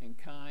and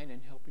kind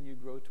and helping you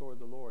grow toward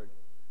the Lord.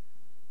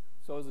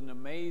 So it was an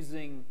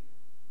amazing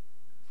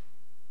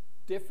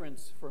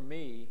difference for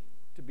me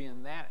to be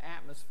in that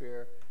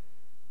atmosphere.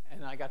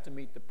 And I got to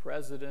meet the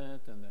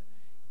president, and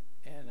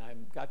I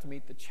got to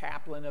meet the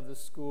chaplain of the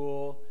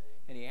school,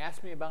 and he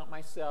asked me about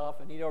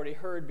myself, and he'd already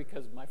heard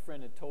because my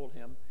friend had told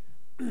him.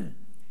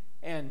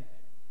 And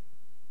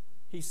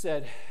he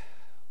said,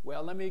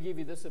 well, let me give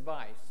you this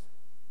advice.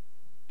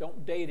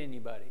 Don't date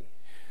anybody.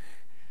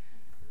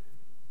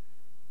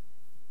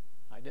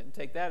 I didn't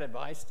take that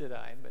advice, did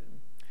I? But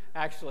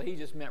actually, he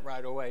just meant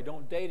right away,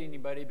 don't date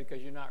anybody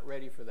because you're not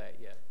ready for that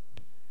yet.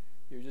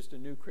 You're just a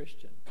new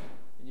Christian.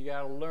 And you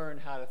got to learn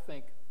how to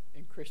think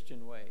in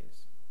Christian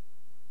ways.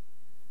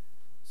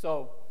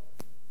 So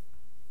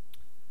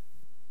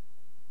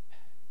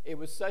it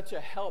was such a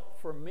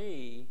help for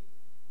me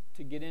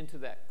to get into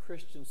that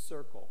Christian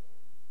circle.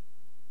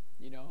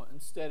 You know,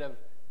 instead of,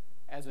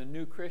 as a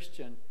new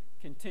Christian,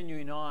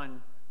 continuing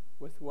on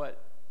with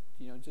what,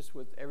 you know, just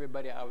with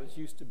everybody I was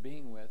used to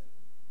being with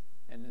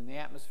and in the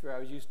atmosphere I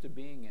was used to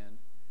being in,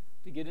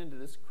 to get into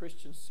this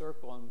Christian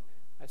circle. And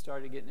I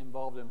started getting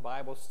involved in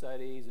Bible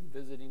studies and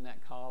visiting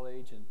that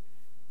college,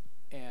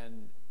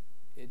 and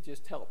it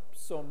just helped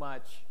so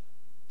much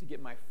to get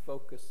my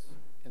focus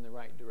in the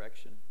right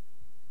direction.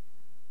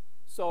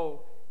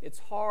 So it's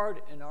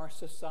hard in our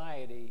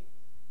society,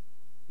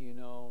 you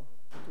know,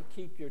 to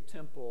keep your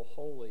temple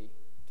holy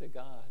to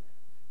God.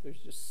 There's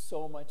just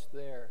so much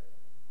there,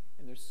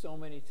 and there's so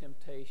many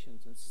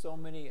temptations and so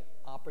many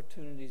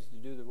opportunities to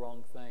do the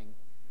wrong thing.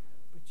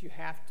 But you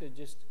have to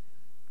just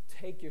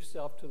take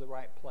yourself to the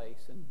right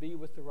place and be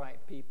with the right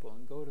people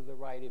and go to the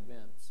right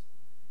events,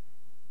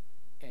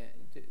 and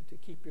to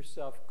keep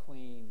yourself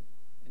clean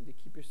and to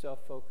keep yourself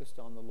focused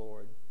on the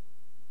Lord.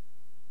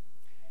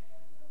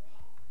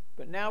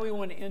 But now we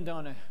want to end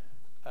on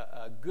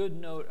a good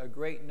note, a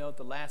great note,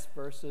 the last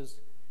verses.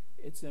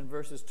 It's in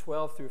verses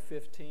 12 through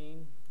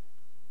 15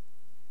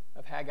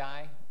 of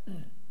Haggai.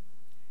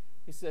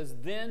 He says,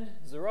 Then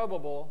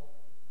Zerubbabel,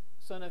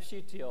 son of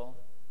Shealtiel,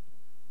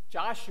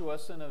 Joshua,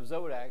 son of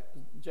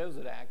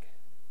Jozadak,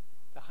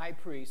 the high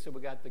priest, so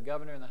we got the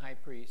governor and the high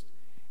priest,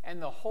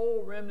 and the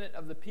whole remnant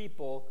of the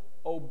people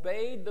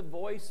obeyed the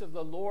voice of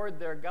the Lord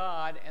their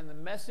God and the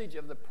message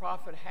of the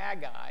prophet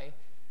Haggai,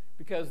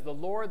 because the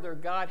Lord their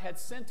God had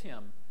sent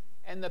him,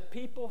 and the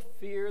people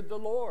feared the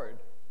Lord.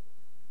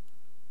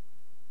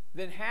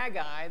 Then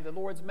Haggai, the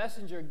Lord's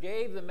messenger,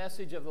 gave the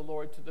message of the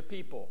Lord to the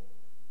people.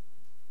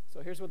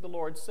 So here's what the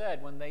Lord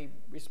said when they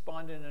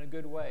responded in a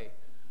good way.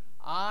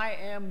 I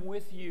am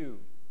with you,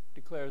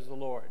 declares the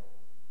Lord.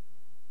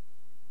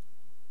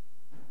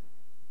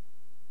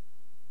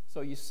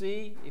 So you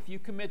see, if you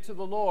commit to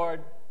the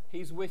Lord,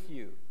 he's with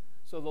you.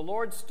 So the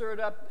Lord stirred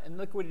up, and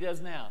look what he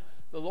does now.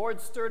 The Lord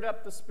stirred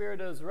up the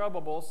spirit of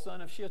Zerubbabel,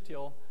 son of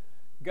Shealtiel,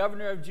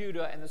 governor of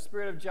Judah, and the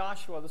spirit of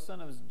Joshua, the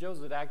son of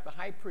Jozadak, the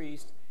high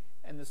priest,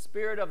 and the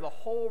spirit of the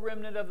whole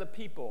remnant of the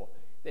people.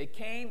 They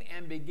came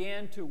and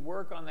began to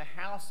work on the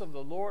house of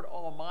the Lord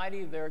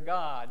Almighty their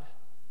God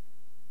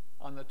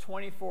on the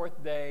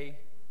 24th day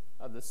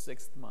of the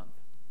 6th month.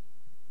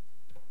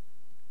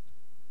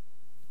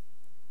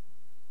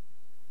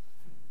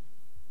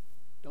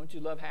 Don't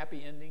you love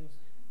happy endings?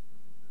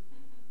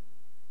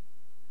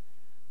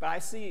 But I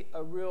see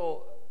a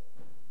real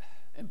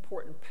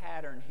important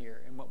pattern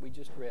here in what we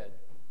just read.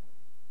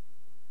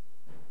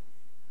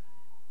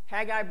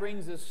 Haggai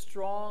brings a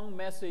strong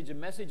message, a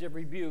message of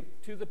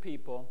rebuke to the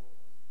people.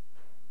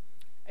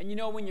 And you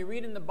know, when you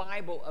read in the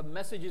Bible of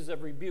messages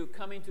of rebuke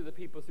coming to the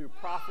people through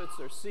prophets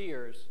or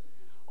seers,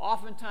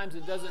 oftentimes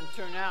it doesn't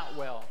turn out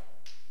well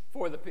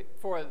for the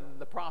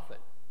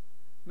prophet.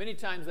 Many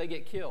times they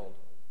get killed.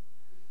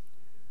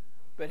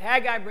 But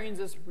Haggai brings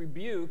this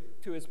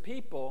rebuke to his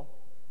people,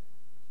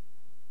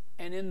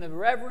 and in the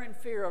reverent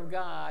fear of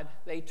God,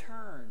 they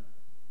turn,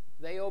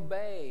 they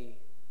obey,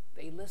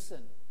 they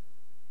listen.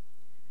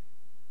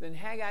 Then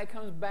Haggai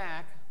comes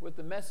back with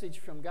the message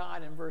from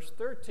God in verse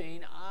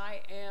 13,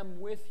 I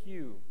am with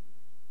you.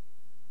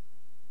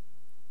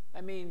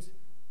 That means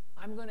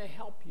I'm going to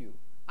help you.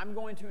 I'm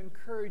going to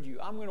encourage you.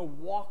 I'm going to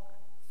walk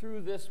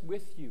through this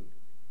with you.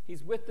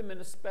 He's with them in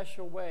a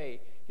special way.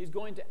 He's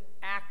going to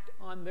act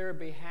on their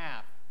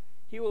behalf.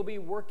 He will be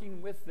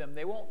working with them.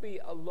 They won't be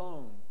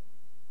alone.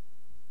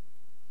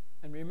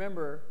 And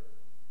remember,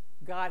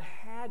 God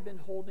had been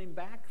holding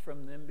back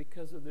from them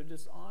because of their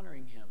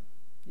dishonoring him.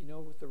 You know,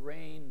 with the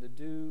rain, the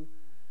dew,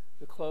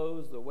 the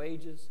clothes, the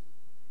wages.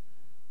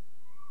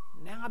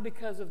 Now,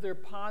 because of their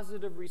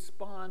positive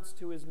response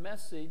to his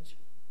message,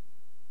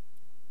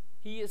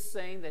 he is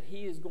saying that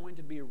he is going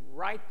to be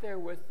right there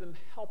with them,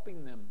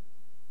 helping them,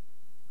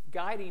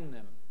 guiding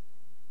them.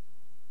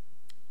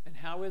 And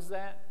how is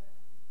that?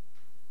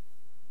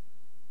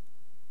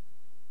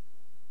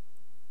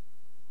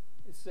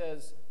 It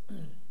says,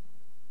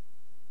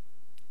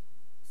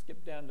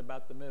 skip down to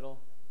about the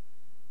middle.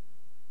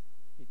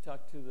 He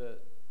talked to the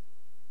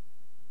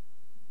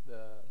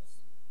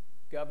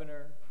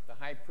governor, the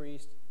high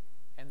priest,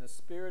 and the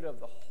spirit of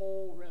the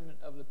whole remnant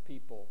of the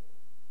people.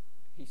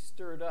 He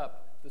stirred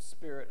up the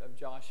spirit of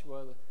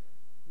Joshua,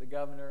 the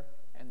governor,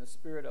 and the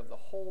spirit of the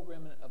whole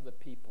remnant of the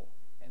people.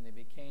 And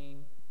they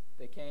came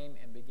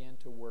and began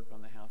to work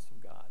on the house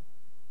of God.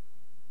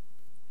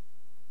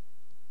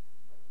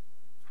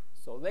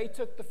 So they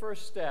took the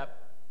first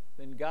step,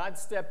 then God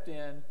stepped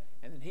in,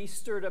 and then he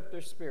stirred up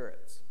their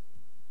spirits.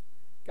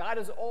 God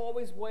is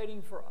always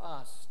waiting for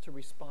us to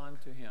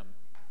respond to him.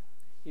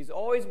 He's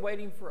always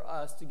waiting for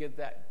us to get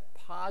that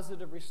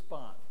positive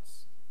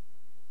response.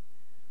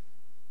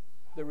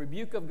 The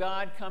rebuke of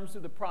God comes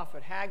through the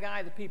prophet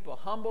Haggai. The people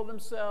humble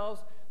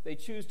themselves. They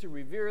choose to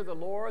revere the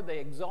Lord. They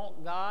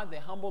exalt God. They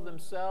humble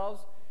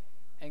themselves.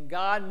 And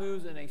God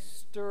moves in a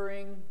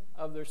stirring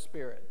of their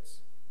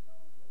spirits.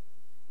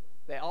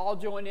 They all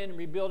join in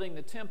rebuilding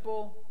the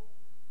temple,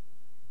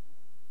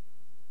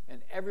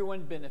 and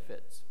everyone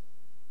benefits.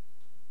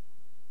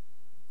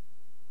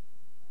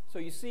 So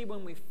you see,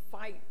 when we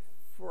fight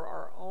for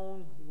our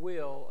own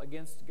will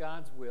against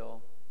God's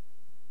will,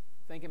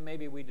 thinking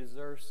maybe we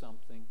deserve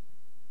something,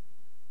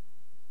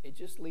 it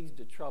just leads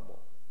to trouble.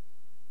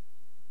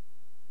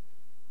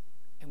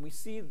 And we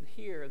see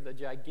here the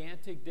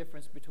gigantic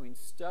difference between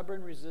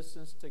stubborn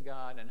resistance to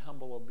God and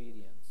humble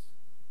obedience.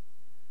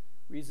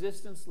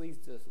 Resistance leads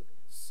to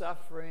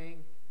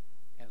suffering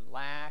and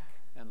lack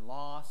and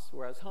loss,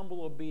 whereas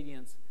humble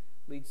obedience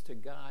leads to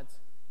God's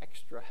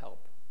extra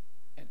help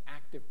and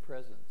active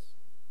presence.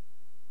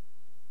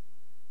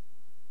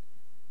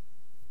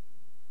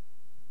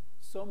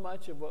 So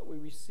much of what we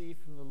receive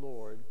from the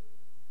Lord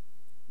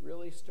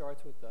really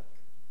starts with a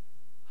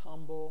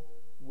humble,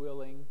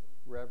 willing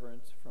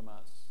reverence from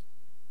us.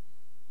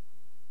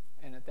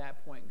 And at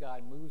that point,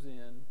 God moves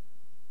in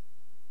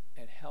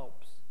and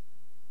helps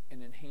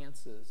and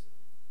enhances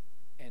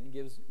and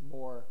gives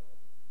more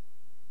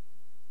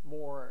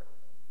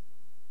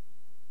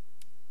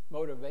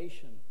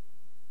motivation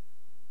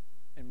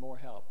and more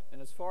help.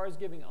 And as far as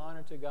giving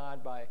honor to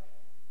God by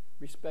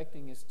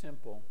respecting his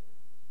temple,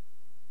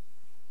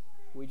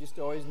 we just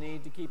always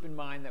need to keep in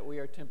mind that we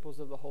are temples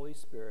of the Holy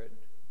Spirit.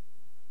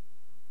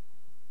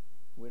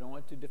 We don't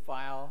want to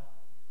defile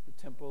the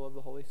temple of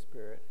the Holy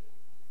Spirit.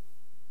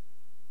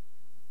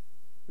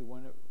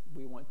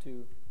 We want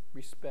to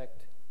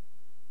respect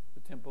the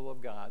temple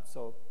of God.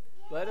 So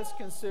let us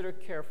consider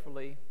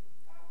carefully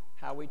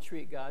how we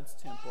treat God's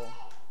temple.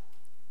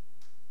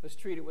 Let's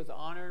treat it with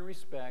honor and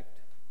respect.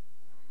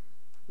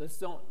 Let's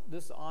don't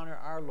dishonor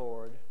our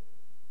Lord.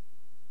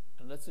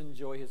 And let's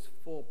enjoy his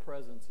full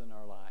presence in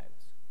our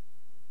lives.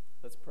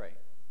 Let's pray.